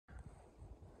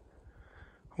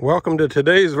Welcome to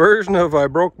today's version of I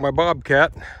Broke My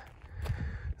Bobcat.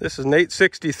 This is an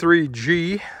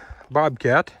 863G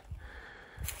Bobcat.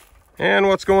 And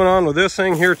what's going on with this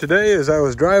thing here today is I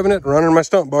was driving it, running my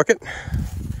stump bucket.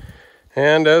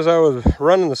 And as I was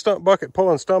running the stump bucket,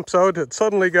 pulling stumps out, it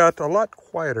suddenly got a lot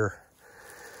quieter.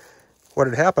 What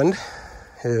had happened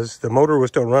is the motor was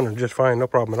still running just fine, no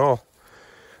problem at all.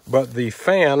 But the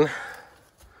fan,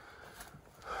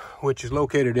 which is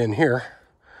located in here,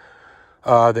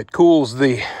 that cools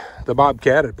the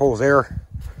Bobcat, it pulls air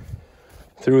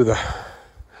through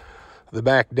the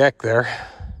back deck there.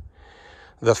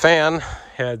 The fan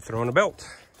had thrown a belt.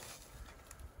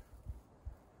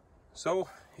 So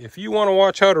if you want to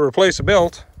watch how to replace a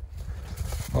belt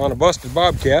on a busted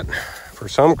Bobcat for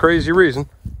some crazy reason,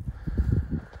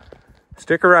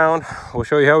 stick around. We'll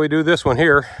show you how we do this one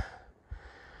here.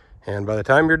 And by the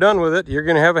time you're done with it, you're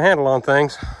going to have a handle on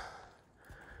things.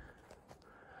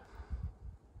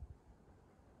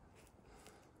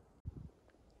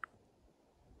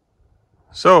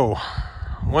 So,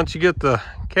 once you get the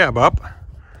cab up,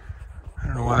 I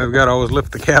don't know why I've got to always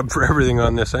lift the cab for everything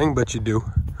on this thing, but you do.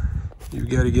 You've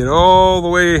got to get all the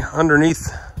way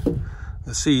underneath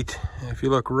the seat. And if you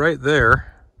look right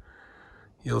there,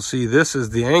 you'll see this is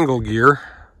the angle gear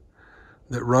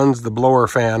that runs the blower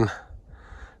fan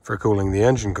for cooling the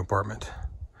engine compartment.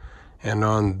 And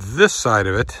on this side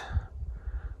of it,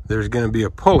 there's going to be a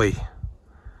pulley.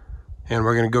 And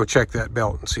we're going to go check that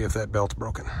belt and see if that belt's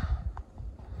broken.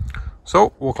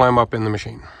 So we'll climb up in the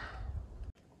machine.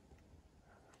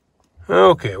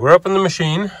 Okay, we're up in the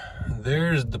machine.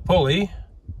 There's the pulley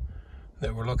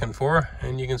that we're looking for,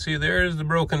 and you can see there's the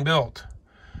broken belt.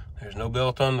 There's no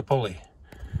belt on the pulley.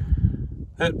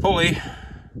 That pulley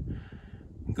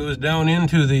goes down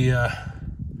into the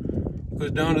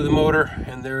motor,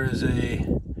 and there is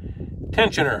a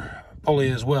tensioner pulley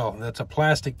as well. That's a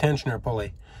plastic tensioner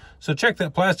pulley. So check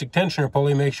that plastic tensioner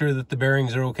pulley, make sure that the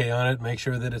bearings are okay on it, make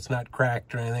sure that it's not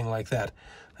cracked or anything like that.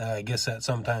 I guess that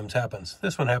sometimes happens.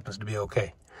 This one happens to be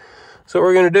okay. So what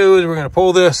we're going to do is we're going to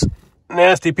pull this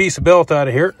nasty piece of belt out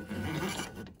of here.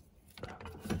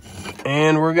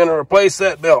 And we're going to replace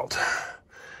that belt.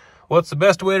 What's the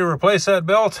best way to replace that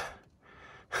belt?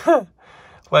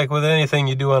 Like with anything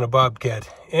you do on a Bobcat,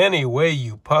 any way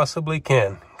you possibly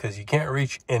can, because you can't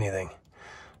reach anything.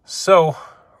 So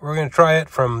we're going to try it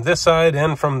from this side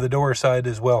and from the door side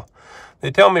as well. They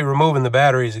tell me removing the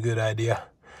battery is a good idea.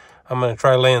 I'm going to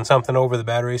try laying something over the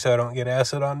battery so I don't get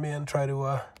acid on me and try to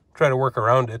work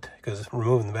around it, because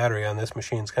removing the battery on this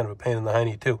machine is kind of a pain in the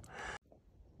hiney too.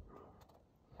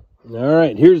 All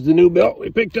right, here's the new belt we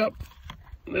picked up.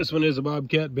 This one is a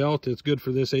Bobcat belt. It's good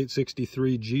for this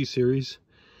 863G series.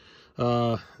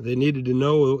 They needed to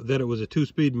know that it was a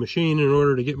 2-speed machine in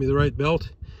order to get me the right belt.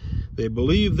 They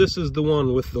believe this is the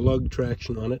one with the lug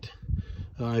traction on it.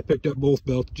 I picked up both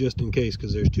belts just in case,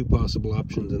 because there's 2 possible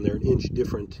options and they're an inch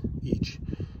different each.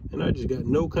 And I just got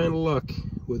no kind of luck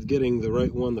with getting the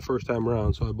right one the first time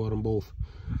around, so I bought them both.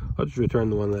 I'll just return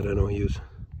the one that I don't use.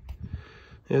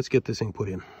 Let's get this thing put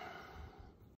in.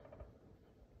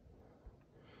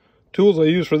 Tools I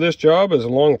use for this job is a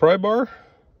long pry bar,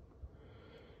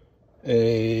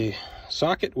 a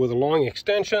socket with a long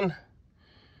extension,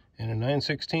 and a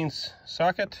 9/16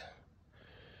 socket,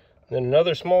 then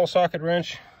another small socket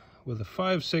wrench with a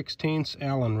 5/16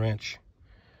 Allen wrench.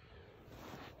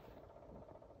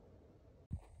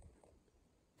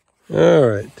 All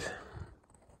right,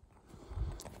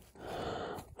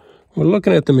 we're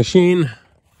looking at the machine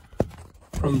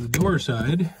from the door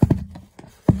side,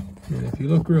 and if you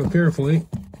look real carefully,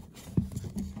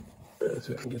 let's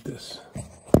see if I can get this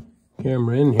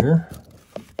camera in here.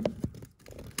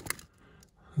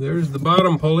 There's the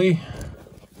bottom pulley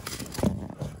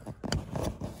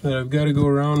that I've got to go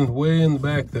around way in the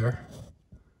back there.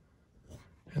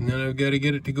 And then I've got to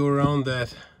get it to go around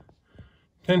that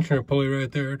tensioner pulley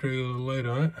right there. Try to get a little light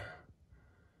on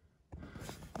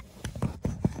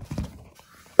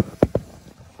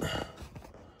it.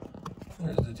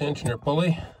 There's the tensioner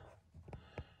pulley.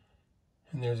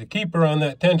 And there's a keeper on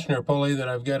that tensioner pulley that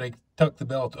I've got to tuck the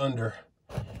belt under.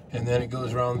 And then it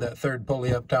goes around that 3rd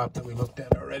pulley up top that we looked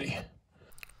at already.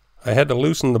 I had to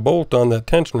loosen the bolt on that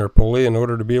tensioner pulley in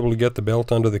order to be able to get the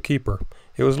belt under the keeper.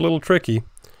 It was a little tricky,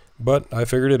 but I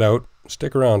figured it out.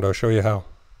 Stick around, I'll show you how.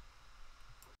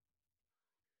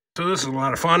 So this is a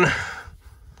lot of fun,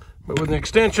 but with an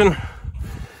extension,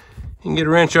 you can get a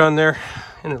wrench on there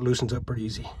and it loosens up pretty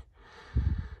easy.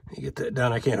 You get that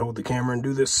done. I can't hold the camera and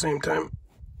do this at the same time.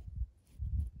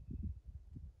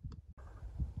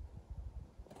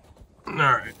 All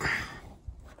right,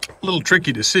 a little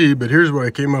tricky to see, but here's what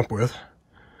I came up with.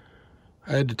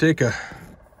 I had to take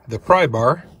the pry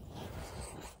bar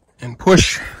and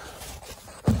push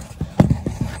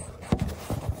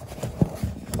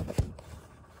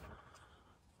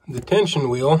the tension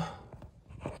wheel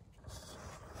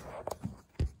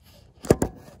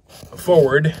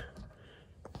forward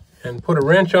and put a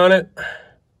wrench on it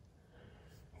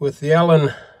with the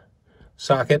Allen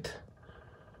socket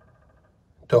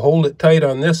to hold it tight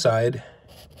on this side,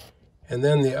 and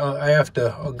then I have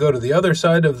to go to the other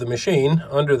side of the machine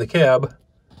under the cab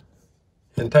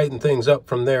and tighten things up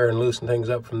from there and loosen things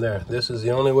up from there. This is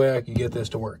the only way I could get this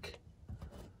to work.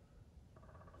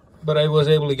 But I was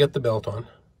able to get the belt on.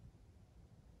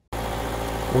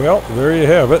 Well, there you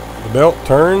have it. The belt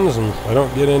turns and I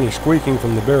don't get any squeaking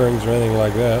from the bearings or anything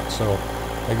like that, so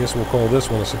I guess we'll call this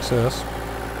one a success.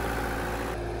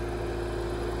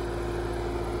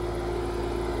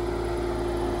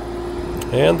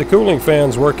 And the cooling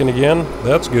fan's working again.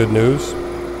 That's good news.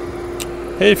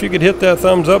 Hey, if you could hit that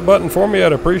thumbs up button for me,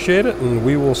 I'd appreciate it, and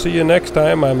we will see you next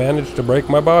time I manage to break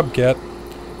my Bobcat.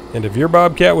 And if your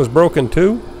Bobcat was broken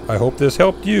too, I hope this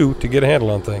helped you to get a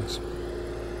handle on things.